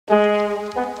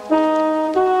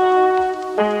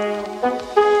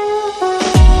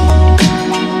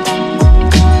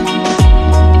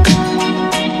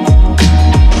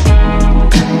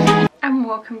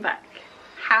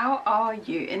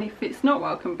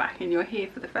welcome back and you're here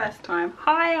for the first time.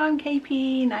 Hi, I'm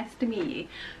KP, nice to meet you.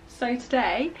 So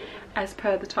today, as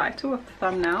per the title of the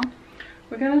thumbnail,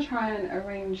 we're going to try and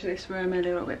arrange this room a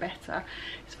little bit better.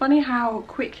 It's funny how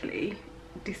quickly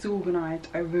disorganised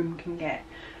a room can get.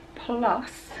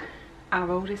 Plus, our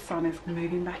oldest son is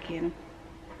moving back in.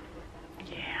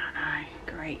 Yeah, I know,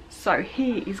 great. So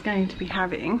he is going to be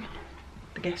having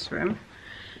the guest room.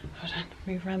 Hold on,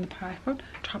 move around the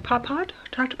tripod,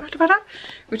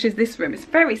 which is this room. It's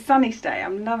very sunny today,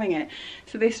 I'm loving it.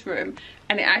 So this room,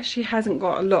 and it actually hasn't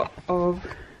got a lot of,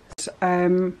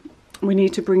 we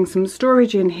need to bring some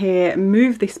storage in here,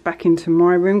 move this back into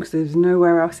my room because there's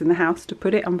nowhere else in the house to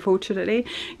put it, unfortunately.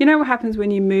 You know what happens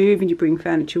when you move and you bring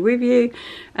furniture with you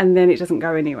and then it doesn't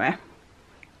go anywhere.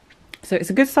 So it's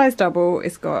a good size double,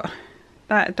 it's got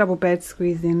that double bed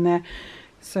squeezed in there.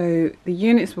 So the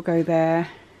units will go there.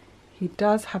 He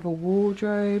does have a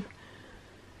wardrobe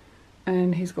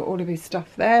and he's got all of his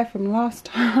stuff there from last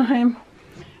time.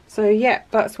 So yeah,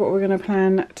 that's what we're going to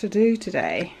plan to do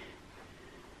today.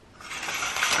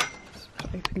 Just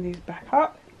open these back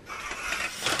up.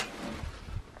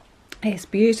 It's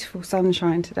beautiful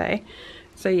sunshine today.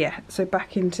 So yeah, so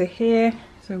back into here.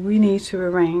 So we need to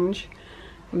arrange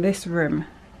this room.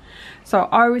 So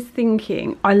I was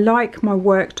thinking, I like my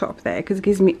worktop there because it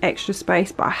gives me extra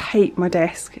space, but I hate my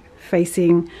desk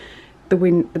facing the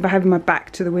window, having my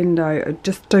back to the window. I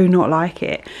just do not like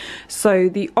it. So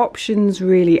the options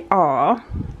really are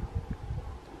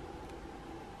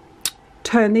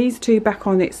turn these two back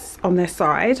on their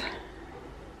side,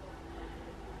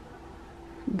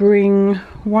 bring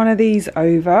one of these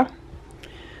over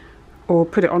or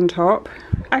put it on top.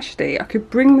 Actually, I could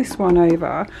bring this one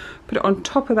over, put it on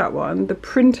top of that one. The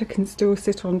printer can still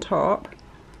sit on top.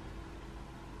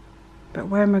 But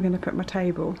where am I going to put my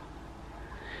table?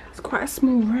 It's quite a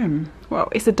small room. Well,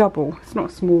 it's a double. It's not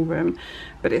a small room,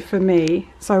 but it's for me.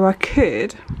 So I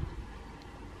could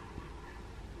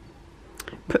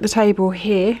put the table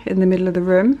here in the middle of the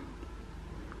room.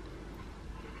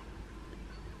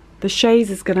 The chaise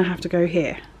is going to have to go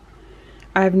here.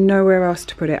 I have nowhere else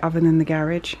to put it other than the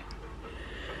garage.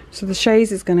 So the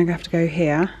chaise is going to have to go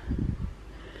here.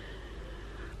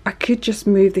 I could just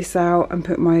move this out and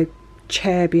put my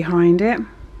chair behind it,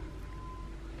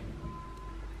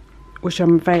 which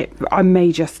I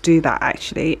may just do that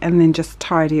actually, and then just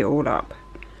tidy it all up.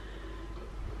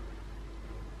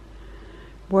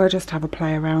 We'll just have a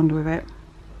play around with it.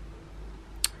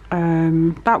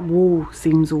 That wall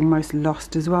seems almost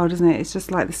lost as well, doesn't it? It's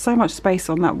just like there's so much space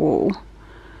on that wall.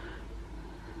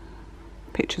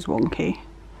 Picture's wonky.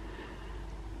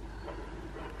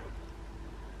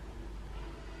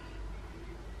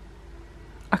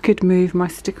 I could move my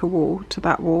sticker wall to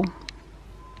that wall.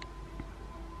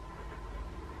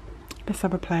 Let's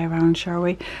have a play around, shall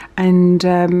we? And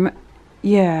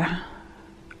yeah,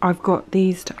 I've got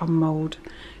these to unmould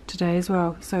today as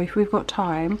well. So if we've got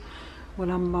time, we'll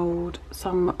unmould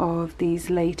some of these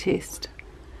latest.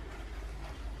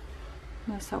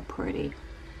 They're so pretty.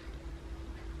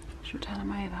 Should we turn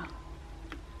them over?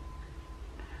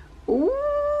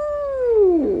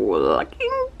 Ooh,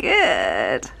 looking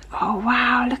good. Oh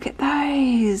wow, look at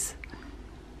those.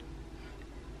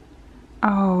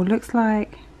 Oh, looks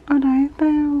like, oh no,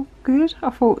 they're all good. I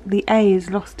thought the A has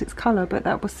lost its colour, but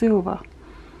that was silver.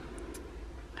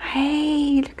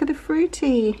 Hey, look at the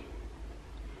fruity.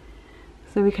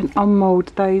 So we can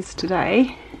unmould those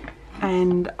today.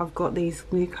 And I've got these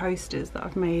new coasters that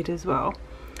I've made as well.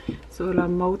 So we'll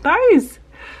unmould those.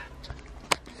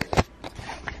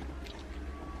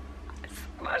 It's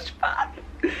so much fun.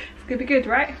 It's gonna be good,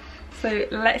 right? So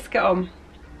let's get on.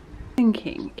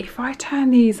 Thinking, if I turn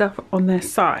these up on their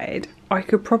side, I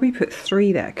could probably put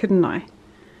 3 there, couldn't I?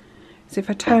 So if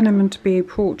I turn them into be a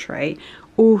portrait,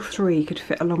 all 3 could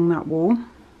fit along that wall.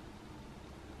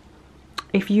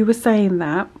 If you were saying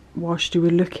that whilst you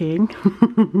were looking,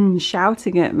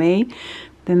 shouting at me,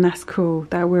 then that's cool,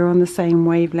 that we're on the same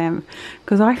wavelength,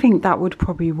 because I think that would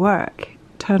probably work.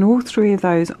 Turn all 3 of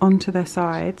those onto their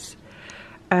sides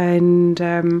and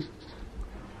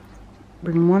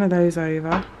bring one of those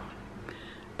over.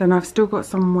 Then I've still got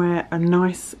somewhere a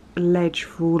nice ledge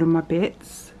for all of my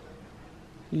bits.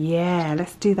 Yeah,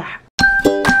 let's do that.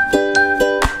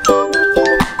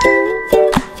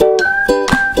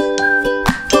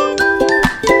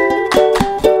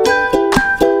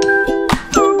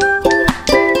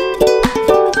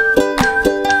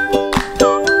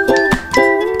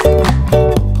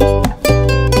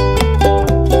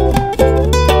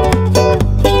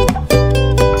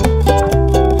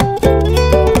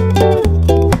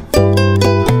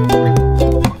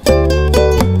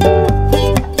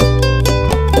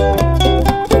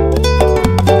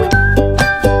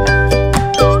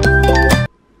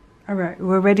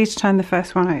 ready to turn the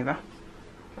first one over.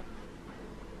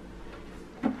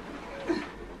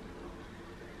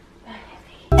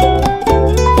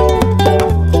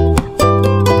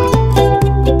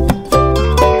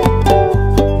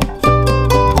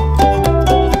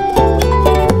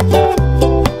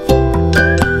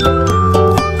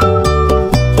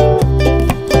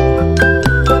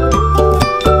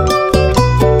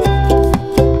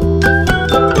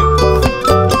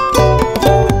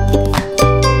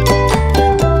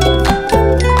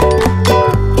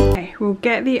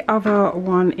 Get the other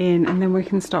one in and then we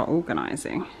can start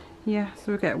organising. Yeah, so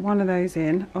we'll get one of those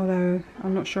in, although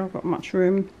I'm not sure I've got much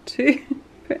room to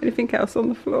put anything else on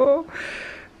the floor,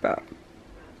 but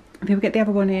then we'll get the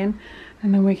other one in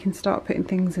and then we can start putting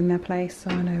things in their place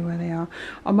so I know where they are.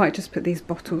 I might just put these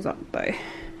bottles up though,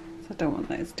 so I don't want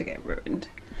those to get ruined.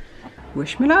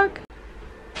 Wish me luck.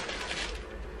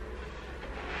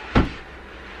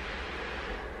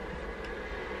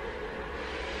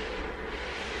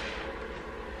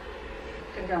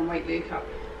 Go and wake Luke up.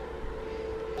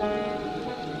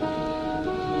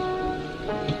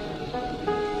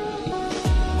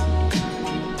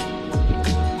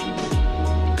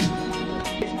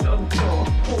 It's on the floor,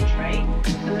 portrait,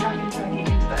 and then I can drag it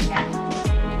into that gap.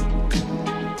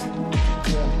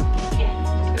 Yeah,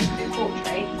 just go to the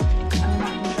portrait, and then I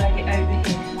can drag it over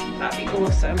here. That'd be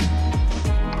awesome.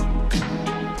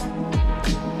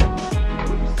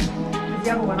 Oops. The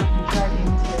other one I can drag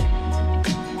into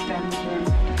Dan's room.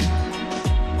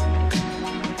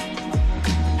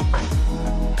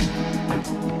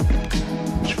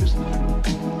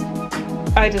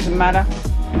 Oh, it doesn't matter.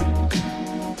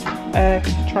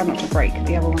 Try not to break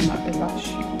the other one, that'd be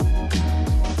lush.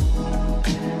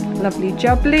 Lovely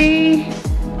jubbly.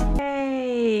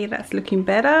 Hey, that's looking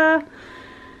better.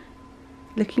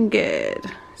 Looking good.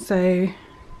 So,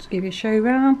 to give you a show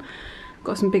round,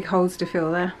 got some big holes to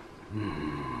fill there.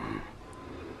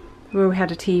 Where we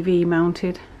had a TV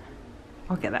mounted.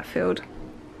 I'll get that filled.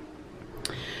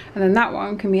 And then that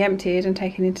one can be emptied and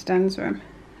taken into Dan's room.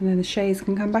 And then the shades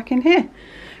can come back in here.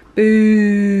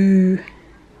 Boo! So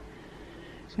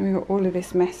we've got all of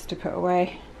this mess to put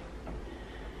away.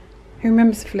 Who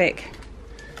remembers Flick?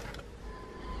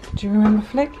 Do you remember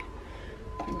Flick?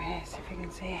 Let me see if you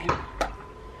can see him.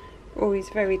 Oh, he's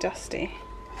very dusty.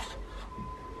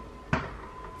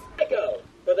 Go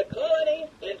for the colony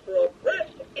and for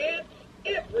oppressed ants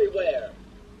everywhere.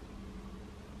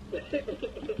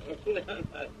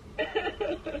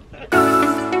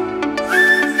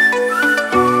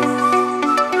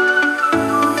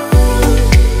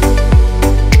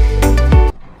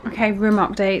 Okay, room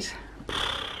update.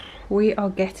 We are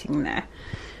getting there.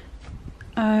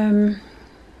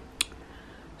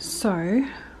 So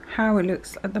how it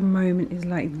looks at the moment is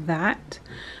like that.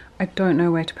 I don't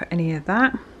know where to put any of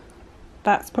that.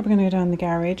 That's probably going to go down the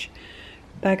garage.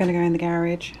 They're going to go in the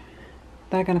garage.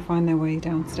 They're going to find their way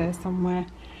downstairs somewhere.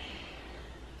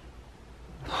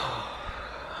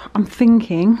 I'm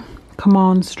thinking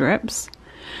command strips,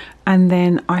 and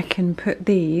then I can put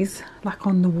these like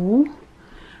on the wall,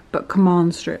 but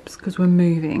command strips because we're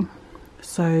moving.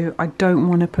 So I don't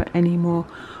want to put any more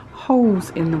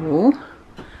holes in the wall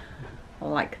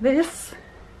like this.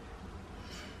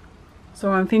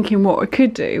 So I'm thinking what I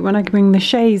could do when I bring the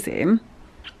shades in,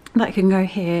 that can go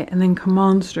here, and then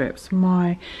command strips,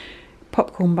 my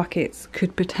popcorn buckets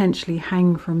could potentially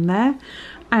hang from there,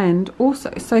 and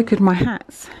also so could my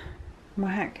hats,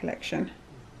 my hat collection.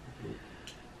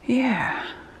 Yeah.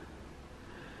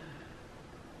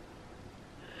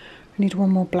 I need one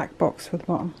more black box for the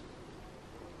bottom.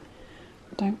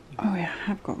 Oh yeah, I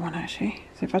have got one actually.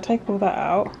 So if I take all that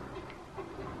out,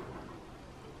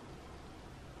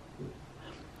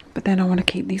 but then I want to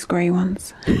keep these grey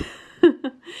ones.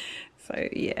 So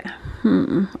yeah,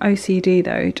 OCD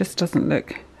though, it just doesn't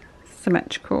look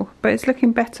symmetrical, but it's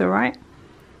looking better, right?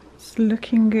 It's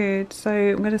looking good. So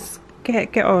I'm going to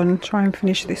get on, try and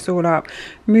finish this all up,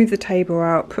 move the table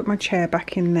out, put my chair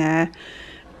back in there,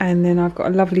 and then I've got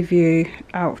a lovely view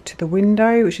out to the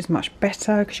window, which is much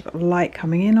better because you've got light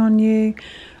coming in on you.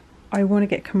 I want to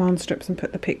get command strips and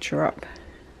put the picture up,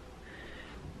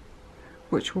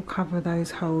 which will cover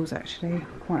those holes actually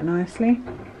quite nicely.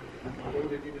 I will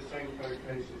give you the same code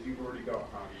cases you've already got,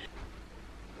 huh?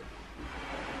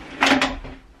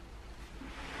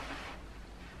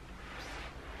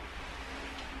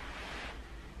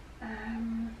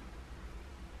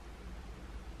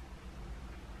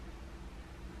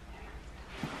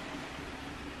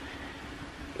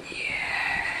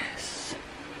 Yes.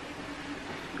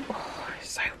 Oh, it's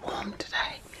so warm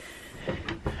today.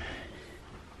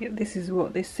 Yeah, this is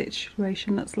what this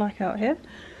situation looks like out here.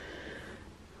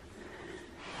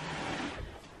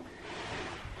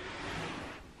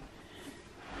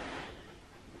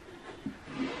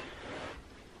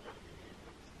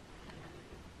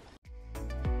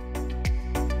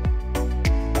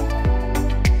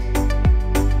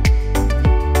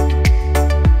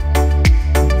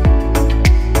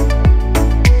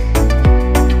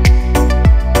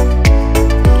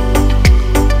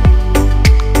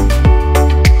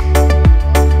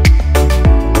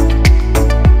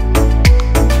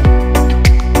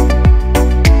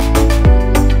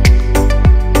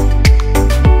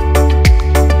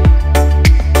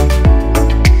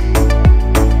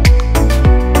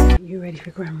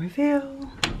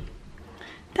 reveal.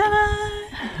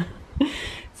 Ta-da!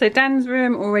 So Dan's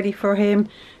room all ready for him.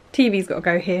 TV's got to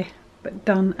go here, but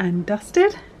done and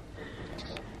dusted.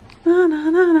 Na na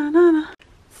na na na na.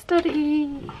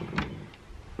 Study.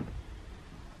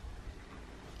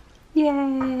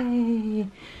 Yay!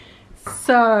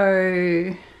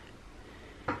 So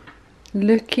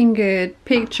looking good.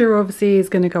 Picture obviously is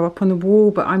going to go up on the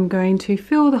wall, but I'm going to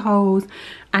fill the holes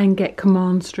and get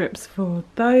command strips for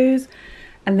those,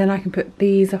 and then I can put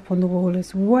these up on the wall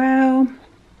as well.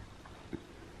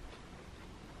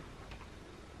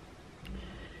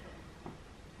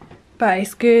 But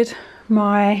it's good.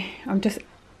 I'm just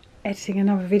editing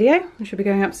another video which will be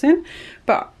going up soon,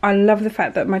 but I love the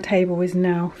fact that my table is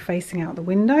now facing out the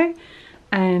window,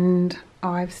 and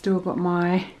I've still got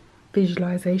my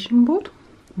visualization board,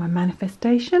 my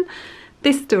manifestation.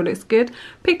 This still looks good.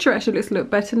 Picture actually looks a little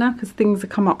better now because things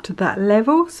have come up to that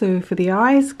level, so for the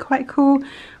eyes, quite cool.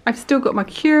 I've still got my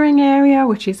curing area,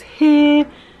 which is here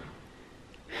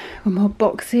with more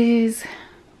boxes.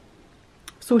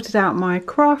 Sorted out my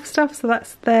craft stuff, so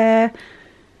that's there.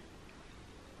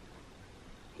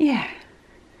 Yeah,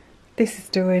 this is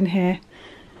still in here.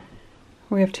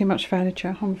 We have too much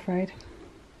furniture, I'm afraid.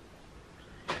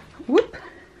 Whoop.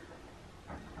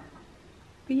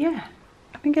 But yeah,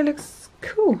 I think it looks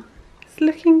cool. It's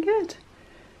looking good.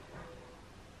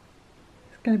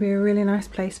 It's going to be a really nice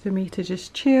place for me to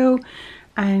just chill,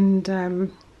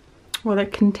 and well,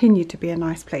 it continued to be a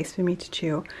nice place for me to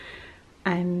chill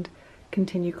and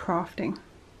continue crafting.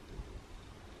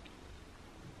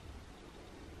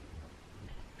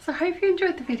 So I hope you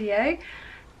enjoyed the video.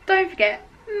 Don't forget,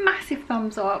 massive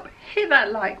thumbs up, hit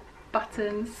that like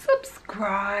button,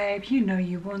 subscribe, you know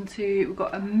you want to. We've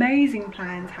got amazing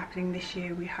plans happening this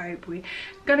year. We hope we're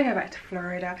gonna go back to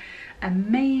Florida, and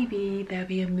maybe there'll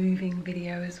be a moving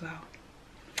video as well.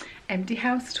 Empty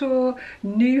house tour,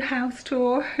 new house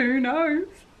tour, who knows?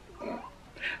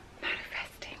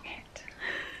 Manifesting it.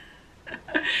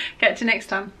 Catch you next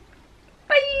time.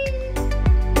 Bye.